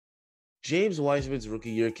James Wiseman's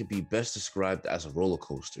rookie year can be best described as a roller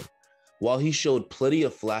coaster. While he showed plenty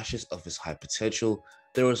of flashes of his high potential,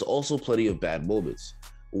 there was also plenty of bad moments.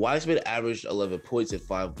 Wiseman averaged 11 points and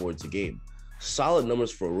 5 boards a game. Solid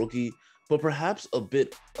numbers for a rookie, but perhaps a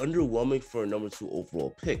bit underwhelming for a number 2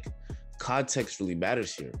 overall pick. Context really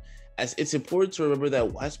matters here, as it's important to remember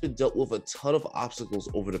that Wiseman dealt with a ton of obstacles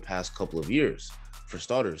over the past couple of years. For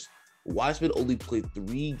starters, Wiseman only played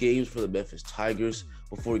 3 games for the Memphis Tigers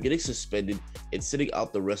before getting suspended and sitting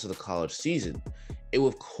out the rest of the college season. And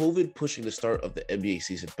with COVID pushing the start of the NBA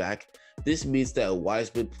season back, this means that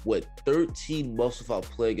Wiseman went 13 months without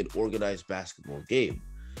playing an organized basketball game.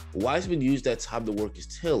 Wiseman used that time to work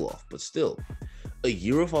his tail off, but still, a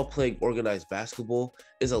year without playing organized basketball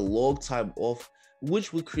is a long time off,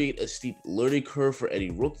 which would create a steep learning curve for any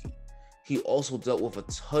rookie. He also dealt with a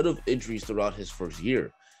ton of injuries throughout his first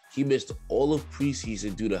year. He missed all of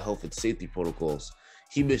preseason due to health and safety protocols.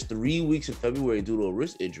 He missed 3 weeks in February due to a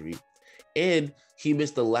wrist injury, and he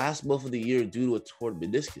missed the last month of the year due to a torn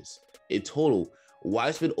meniscus. In total,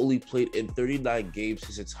 Wiseman only played in 39 games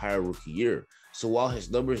his entire rookie year, so while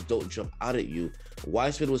his numbers don't jump out at you,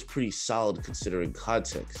 Wiseman was pretty solid considering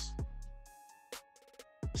context.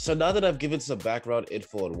 So now that I've given some background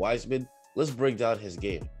info on Wiseman, let's break down his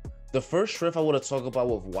game. The first strength I want to talk about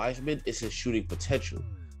with Wiseman is his shooting potential.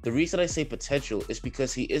 The reason I say potential is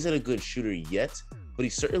because he isn't a good shooter yet, but he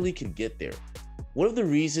certainly can get there. One of the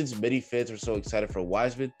reasons many fans were so excited for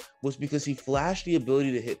Wiseman was because he flashed the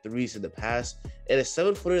ability to hit threes in the past, and a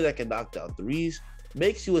 7-footer that can knock down threes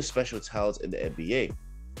makes you a special talent in the NBA.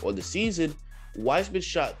 On the season, Wiseman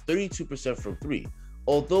shot 32% from 3,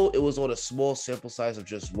 although it was on a small sample size of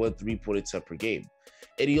just 1 3-point attempt per game.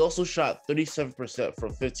 And he also shot 37%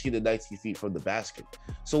 from 15 to 19 feet from the basket.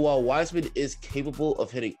 So while Wiseman is capable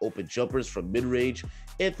of hitting open jumpers from mid-range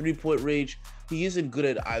and 3-point range, he isn't good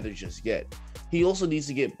at either just yet. He also needs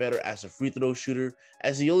to get better as a free throw shooter,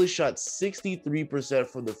 as he only shot 63%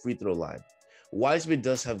 from the free throw line. Wiseman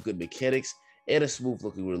does have good mechanics and a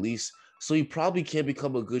smooth-looking release, so he probably can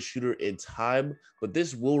become a good shooter in time, but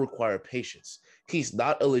this will require patience. He's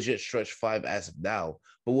not a legit stretch 5 as of now,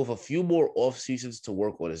 but with a few more off seasons to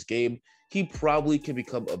work on his game, he probably can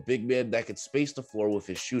become a big man that can space the floor with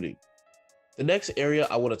his shooting. The next area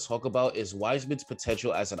I want to talk about is Wiseman's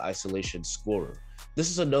potential as an isolation scorer.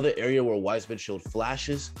 This is another area where Wiseman showed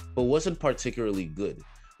flashes, but wasn't particularly good.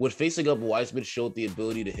 When facing up, Wiseman showed the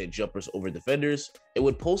ability to hit jumpers over defenders, and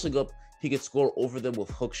when posting up, he could score over them with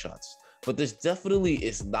hook shots. But this definitely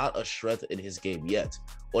is not a strength in his game yet.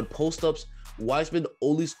 On post-ups, Wiseman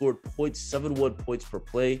only scored 0.71 points per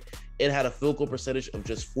play and had a field goal percentage of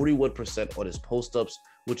just 41% on his post-ups,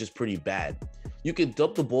 which is pretty bad. You can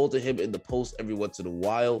dump the ball to him in the post every once in a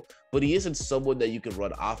while, but he isn't someone that you can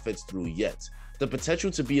run offense through yet. The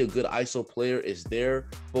potential to be a good ISO player is there,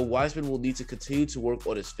 but Wiseman will need to continue to work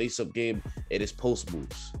on his face-up game and his post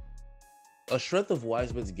moves. A strength of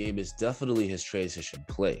Wiseman's game is definitely his transition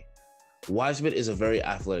play. Wiseman is a very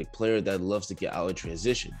athletic player that loves to get out in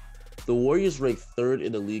transition. The Warriors rank 3rd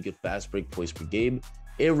in the league in fast break points per game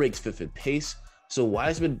and ranks 5th in pace, so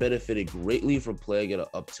Wiseman benefited greatly from playing an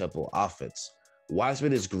up-tempo offense.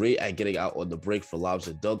 Wiseman is great at getting out on the break for lobs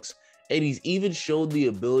and dunks, and he's even shown the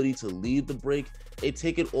ability to lead the break and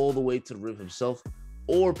take it all the way to the rim himself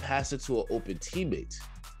or pass it to an open teammate.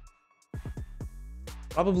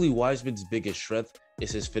 Probably Wiseman's biggest strength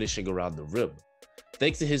is his finishing around the rim.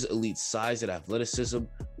 Thanks to his elite size and athleticism,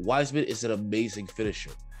 Wiseman is an amazing finisher.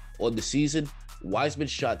 On the season, Wiseman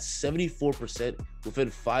shot 74% within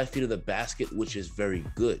 5 feet of the basket, which is very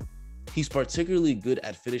good. He's particularly good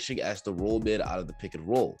at finishing as the roll man out of the pick and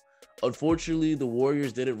roll. Unfortunately, the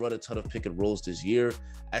Warriors didn't run a ton of pick and rolls this year,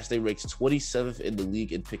 as they ranked 27th in the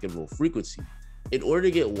league in pick and roll frequency. In order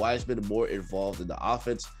to get Wiseman more involved in the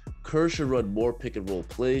offense, Kerr should run more pick and roll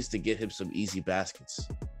plays to get him some easy baskets.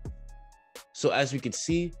 So as we can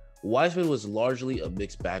see, Wiseman was largely a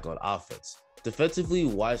mixed bag on offense. Defensively,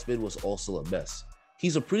 Wiseman was also a mess.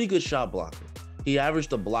 He's a pretty good shot blocker. He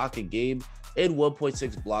averaged a block a game and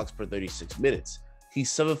 1.6 blocks per 36 minutes.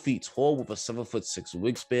 He's 7 feet tall with a 7'6"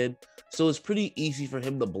 wingspan, so it's pretty easy for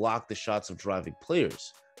him to block the shots of driving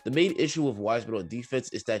players. The main issue with Wiseman on defense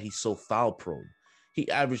is that he's so foul prone. He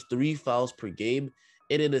averaged 3 fouls per game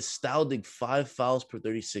and an astounding 5 fouls per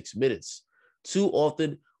 36 minutes. Too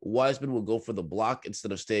often, Wiseman will go for the block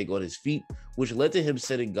instead of staying on his feet, which led to him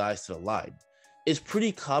sending guys to the line. It's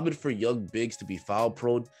pretty common for young bigs to be foul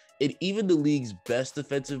prone, and even the league's best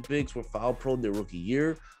defensive bigs were foul prone their rookie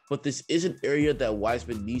year, but this is an area that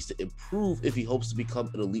Wiseman needs to improve if he hopes to become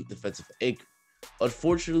an elite defensive anchor.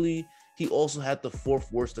 Unfortunately, he also had the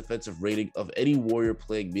 4th worst defensive rating of any Warrior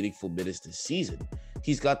playing meaningful minutes this season.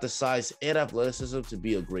 He's got the size and athleticism to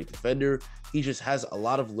be a great defender. He just has a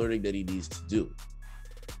lot of learning that he needs to do.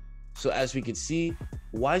 So as we can see,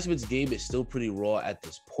 Wiseman's game is still pretty raw at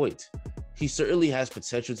this point. He certainly has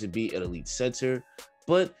potential to be an elite center,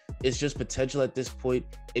 but it's just potential at this point,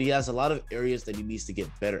 and he has a lot of areas that he needs to get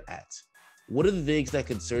better at. One of the things that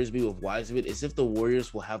concerns me with Wiseman is if the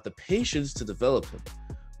Warriors will have the patience to develop him.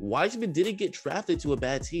 Wiseman didn't get drafted to a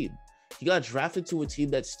bad team. He got drafted to a team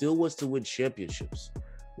that still wants to win championships.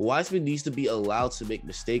 Wiseman needs to be allowed to make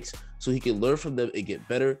mistakes so he can learn from them and get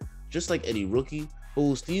better, just like any rookie. But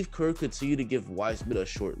will Steve Kerr continue to give Wiseman a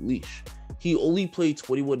short leash? He only played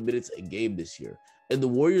 21 minutes a game this year, and the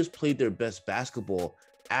Warriors played their best basketball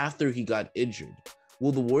after he got injured.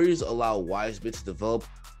 Will the Warriors allow Wiseman to develop,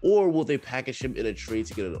 or will they package him in a trade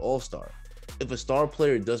to get an all-star? If a star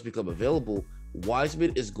player does become available,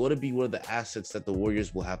 Wiseman is going to be one of the assets that the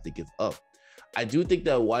Warriors will have to give up. I do think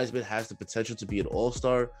that Wiseman has the potential to be an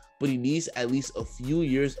all-star, but he needs at least a few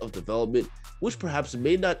years of development, which perhaps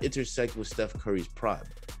may not intersect with Steph Curry's prime.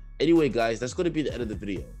 Anyway, guys, that's going to be the end of the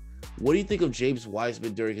video. What do you think of James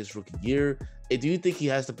Wiseman during his rookie year? And do you think he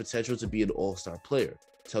has the potential to be an all-star player?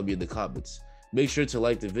 Tell me in the comments. Make sure to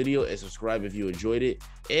like the video and subscribe if you enjoyed it,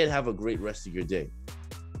 and have a great rest of your day.